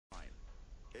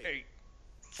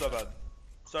7,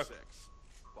 6, 6,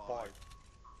 5,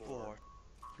 4,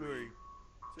 3,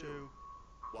 2,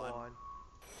 1.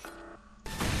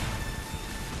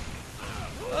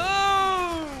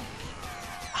 Oh!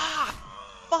 Ah!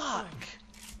 Fuck!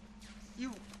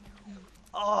 You.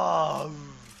 Oh!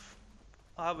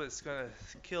 I was gonna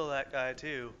kill that guy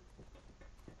too.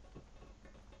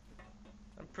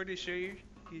 I'm pretty sure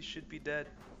he should be dead.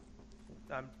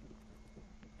 I'm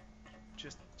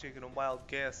just taking a wild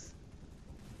guess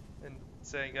and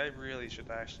saying I really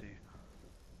should actually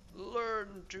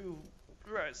learn to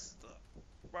press the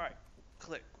right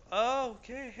click.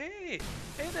 Okay, hey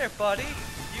there, buddy.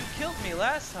 You killed me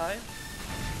last time,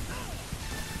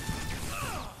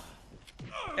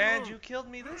 and you killed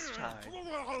me this time.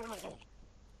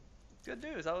 Good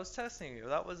news. I was testing you.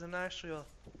 That was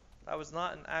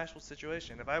not an actual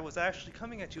situation. If I was actually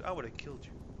coming at you, I would have killed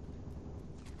you.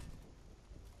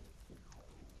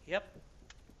 Yep.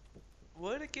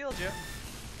 Would have killed you.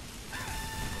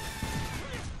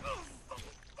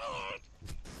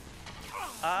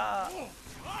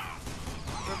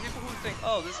 For people who think,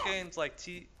 oh, this game's like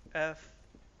TF2,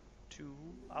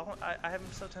 I am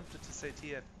so tempted to say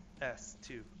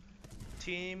TFS2.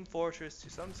 Team Fortress 2,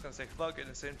 so I'm just gonna say fuck it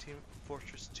and say Team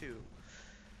Fortress 2.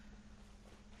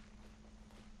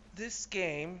 This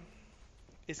game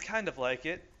is kind of like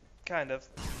it. Kind of,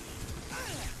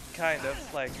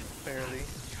 like, barely.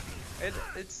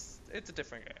 It's a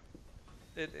different game.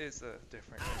 It is a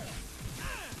different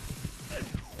game.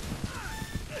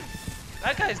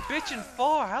 That guy's bitching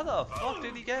far. How the fuck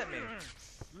did he get me?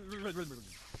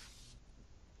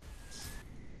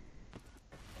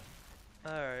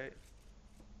 Alright.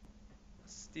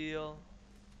 Steal.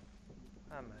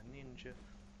 I'm a ninja.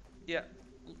 Yeah,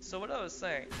 so what I was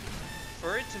saying,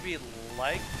 for it to be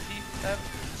like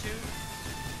TF2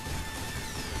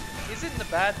 isn't the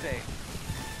bad thing.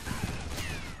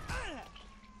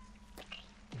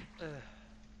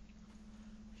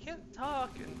 You can't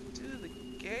talk and do the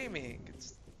gaming.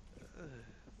 It's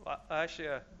well, actually,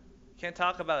 can't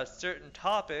talk about a certain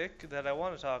topic that I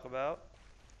want to talk about.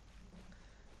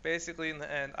 Basically, in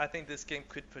the end, I think this game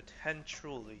could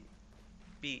potentially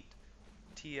beat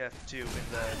TF2 in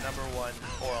the #1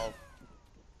 oral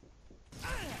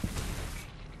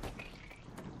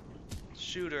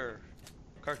shooter,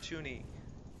 cartoony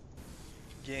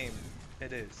game.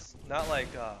 It is not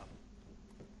like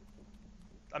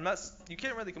you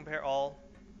can't really compare all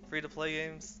free-to-play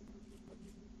games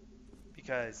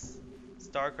because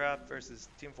StarCraft versus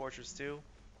Team Fortress 2,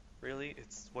 really,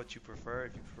 it's what you prefer.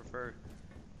 If you prefer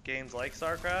games like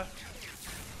StarCraft,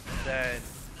 then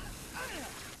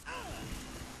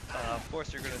of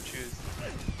course you're gonna choose.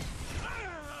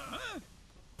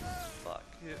 Fuck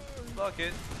it, fuck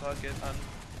it, fuck it.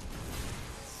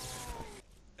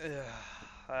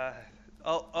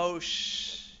 Oh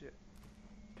shit!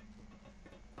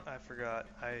 I forgot.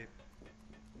 I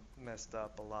messed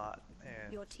up a lot,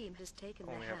 and your team has taken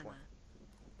the only have hammer.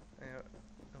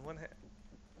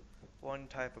 One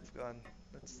type of gun.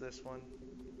 That's this one,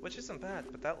 which isn't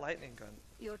bad, but that lightning gun.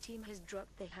 Your team has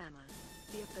dropped the hammer.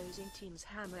 The opposing team's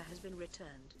hammer has been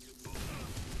returned.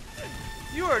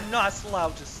 You are not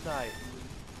allowed to snipe.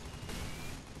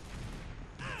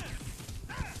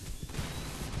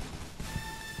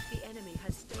 The enemy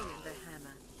has stolen the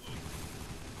hammer.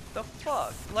 The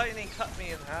fuck? Lightning cut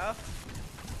me in half?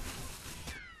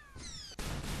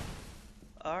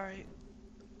 Alright.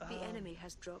 The enemy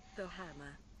has dropped the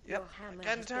hammer. Yep, Your hammer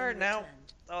getting has tired been now.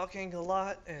 returned. Talking a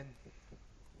lot and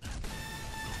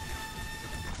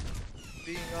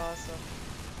being awesome.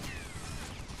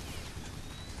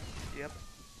 Yep.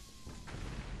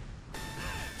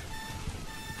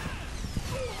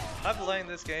 I'm playing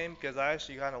this game because I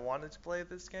actually kind of wanted to play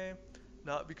this game,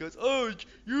 not because it's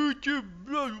YouTube.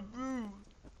 Blah, blah.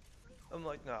 I'm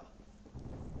like, nah,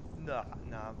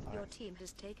 I'm fine. Your team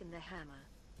has taken the hammer.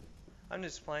 I'm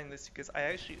just playing this because I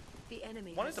actually The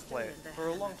enemy wanted has to play it stolen the for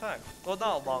a long hammer. time. Well,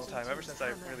 not a long opposing time, ever team's since I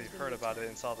hammer really has been heard about it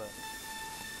returned. and saw the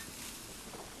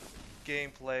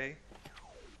gameplay.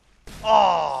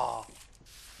 Oh!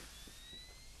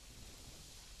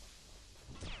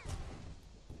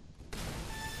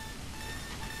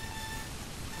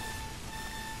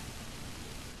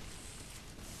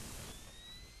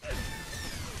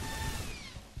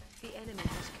 The enemy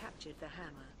has captured the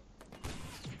hammer.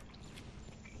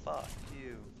 Fuck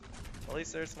you. At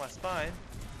least there's my spine.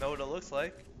 Know what it looks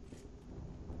like.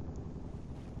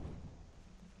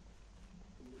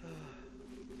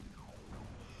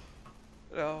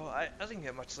 No, I didn't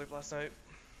get much sleep last night.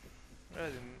 I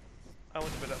didn't. I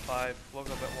went to bed at 5, woke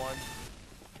up at 1.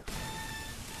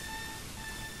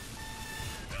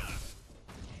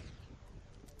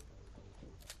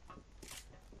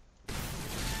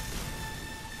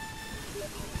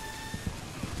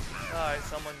 Alright,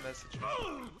 someone messaged me.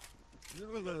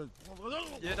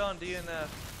 Get on DNF.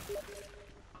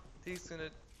 He's gonna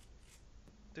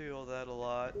do all that a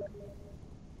lot.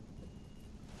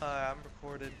 I'm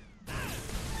recorded. Your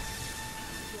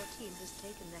team has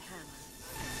taken the hammer.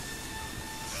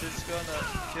 Just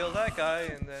gonna kill that guy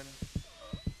and then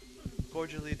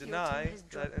cordially deny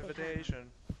that invitation.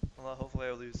 Well, hopefully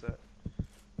I'll lose that.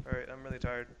 Alright, I'm really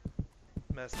tired.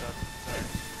 Messed up. Sorry.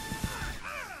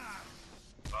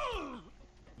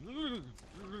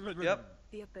 Yep.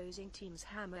 The opposing team's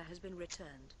hammer has been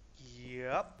returned.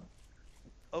 Yep.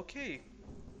 Okay.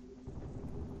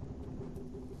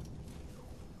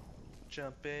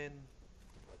 Jump in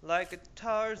like a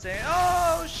Tarzan.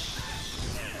 Oh,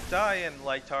 dying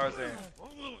like Tarzan.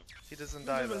 He doesn't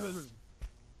die though.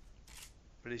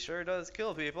 But he sure does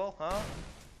kill people, huh?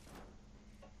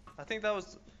 I think that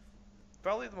was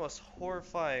probably the most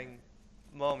horrifying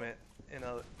moment in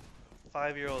a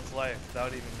 5-year-old's life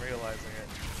without even realizing it.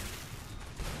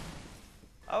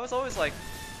 I was always like,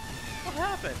 what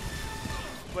happened?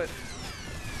 But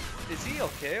is he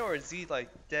okay or is he like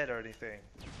dead or anything?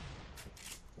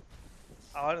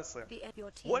 Honestly.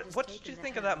 What did you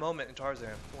think of that moment in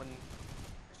Tarzan when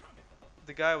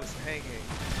the guy was hanging,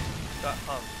 got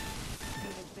hung? He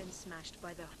has been smashed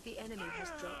by the enemy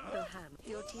has dropped the hammer.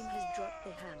 Your team has dropped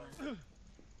the hammer.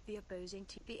 The opposing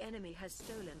team. The enemy has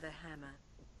stolen the hammer.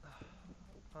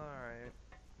 Alright.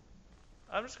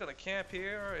 I'm just gonna camp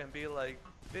here and be like,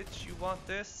 bitch, you want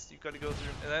this? You gotta go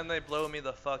through. And then they blow me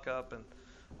the fuck up, and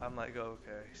I'm like,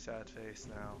 okay, sad face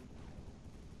now.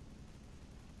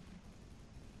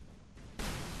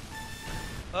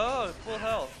 Oh, full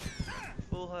health.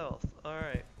 Full health.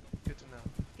 Alright. Good to know.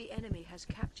 The enemy has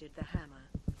captured the hammer.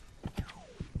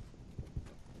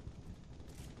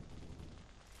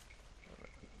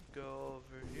 Go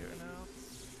over here now.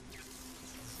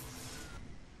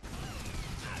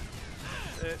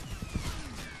 It.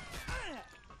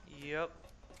 Yep.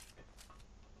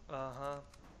 Uh-huh.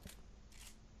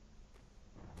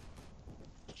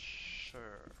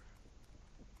 Sure.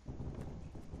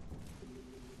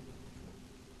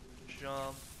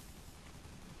 Jump.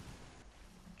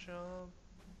 Jump.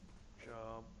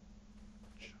 Jump.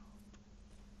 Jump.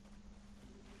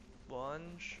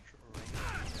 One string.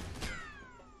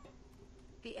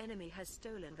 The enemy has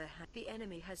stolen the hammer. The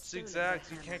enemy has stolen Zigzags,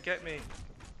 the you hammer. can't get me.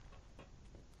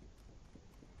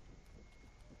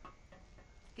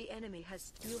 The enemy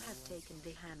has. You have taken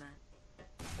the hammer.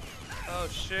 Oh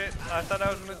shit, I thought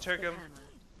I was gonna trick him.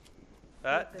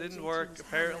 That didn't work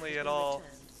apparently at all.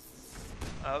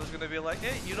 I was gonna be like,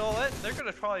 hey, you know what? They're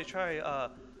gonna probably try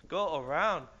go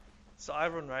around. So I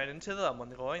run right into them when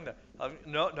they're going there.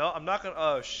 No, I'm not gonna.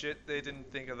 Oh shit, they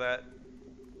didn't think of that.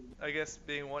 I guess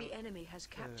being one. The enemy has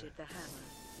captured the hammer.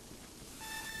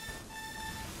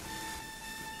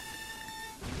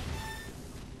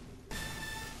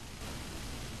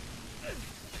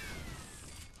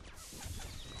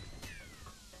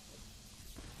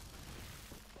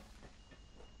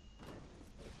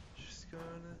 Just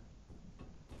gonna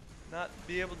not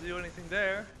be able to do anything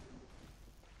there.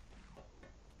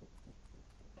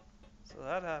 So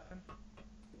that happened.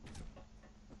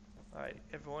 Alright,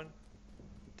 everyone.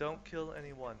 Don't kill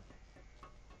anyone.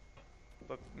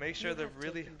 But make sure they're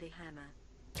really. The hammer.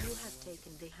 You have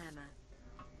taken the hammer.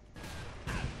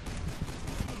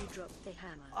 You dropped the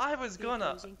hammer. I was gonna.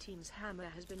 The opposing team's hammer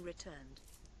has been returned.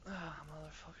 Ah,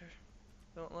 motherfucker.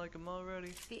 Don't like him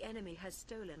already. The enemy has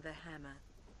stolen the hammer.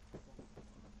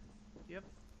 Yep.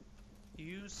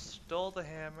 You stole the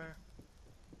hammer.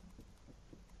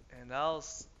 And I'll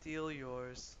steal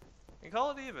yours. And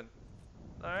call it even.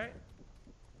 Alright?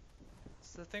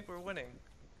 So I think we're winning.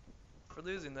 If we're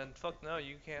losing, then fuck no,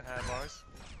 you can't have ours.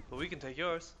 But we can take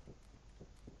yours.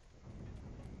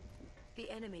 The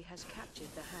enemy has captured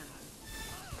the hammer.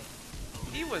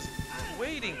 He was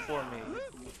waiting for me.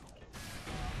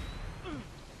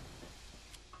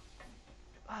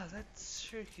 Ah, that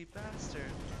tricky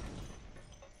bastard.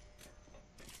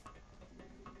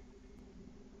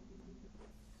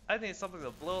 I need something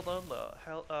to blow them the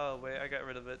hell. Oh, wait, I got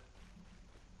rid of it.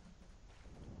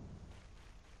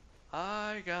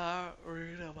 I got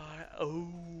rid of my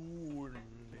only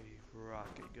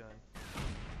rocket gun.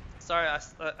 Sorry, I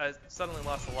suddenly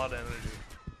lost a lot of energy.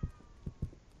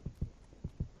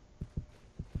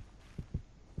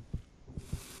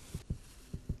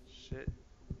 Shit.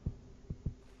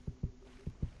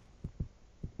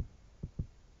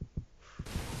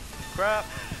 Crap.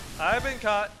 I've been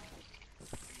caught.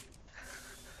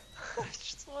 I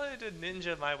just wanted to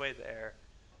ninja my way there.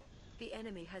 The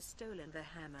enemy has stolen the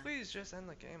hammer. Please just end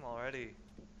the game already.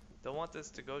 Don't want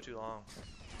this to go too long.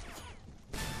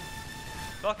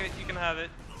 Fuck it, you can have it.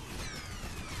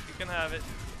 You can have it.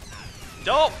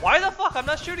 Don't! Why the fuck? I'm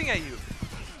not shooting at you!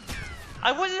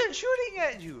 I wasn't shooting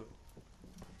at you!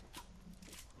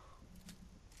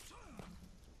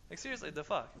 Like seriously, the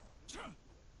fuck?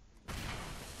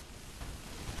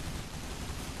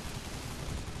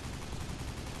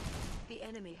 The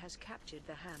enemy has captured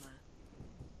the hammer.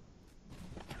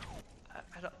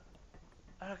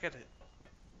 I don't get it.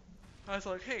 I was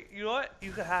like, hey, you know what?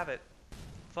 You can have it.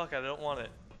 Fuck it, I don't want it.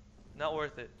 Not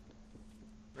worth it.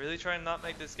 Really trying to not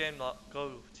make this game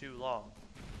go too long.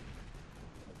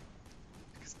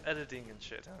 Because editing and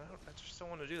shit, I just don't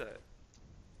want to do that.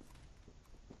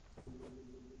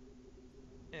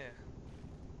 Yeah.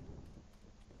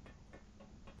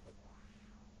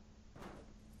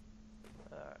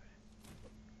 Alright.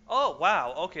 Oh,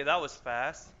 wow. Okay, that was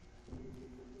fast.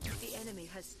 The enemy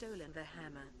has stolen the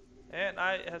hammer. And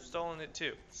I have stolen it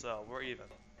too, so we're even.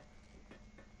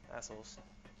 Assholes.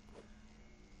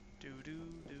 Do do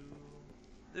do.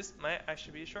 This might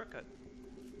actually be a shortcut.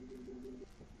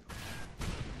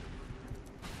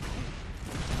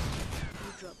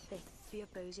 You dropped the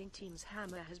opposing team's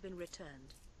hammer has been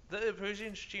returned. The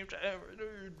opposing team.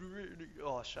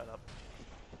 Oh, shut up.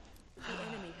 The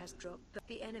enemy has dropped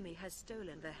the enemy has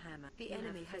stolen the hammer. The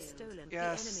enemy has stolen.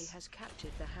 Yes. The enemy has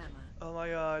captured the hammer. Oh my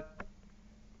god.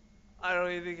 I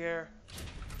don't even care.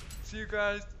 See you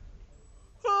guys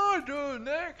on the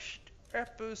next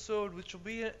episode, which will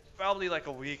be probably like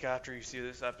a week after you see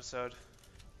this episode.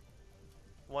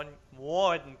 One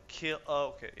kill.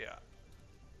 Oh, okay,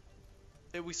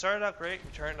 yeah. We started out great.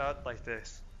 We turned out like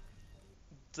this.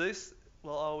 This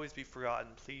will always be forgotten.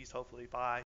 Please, hopefully, bye.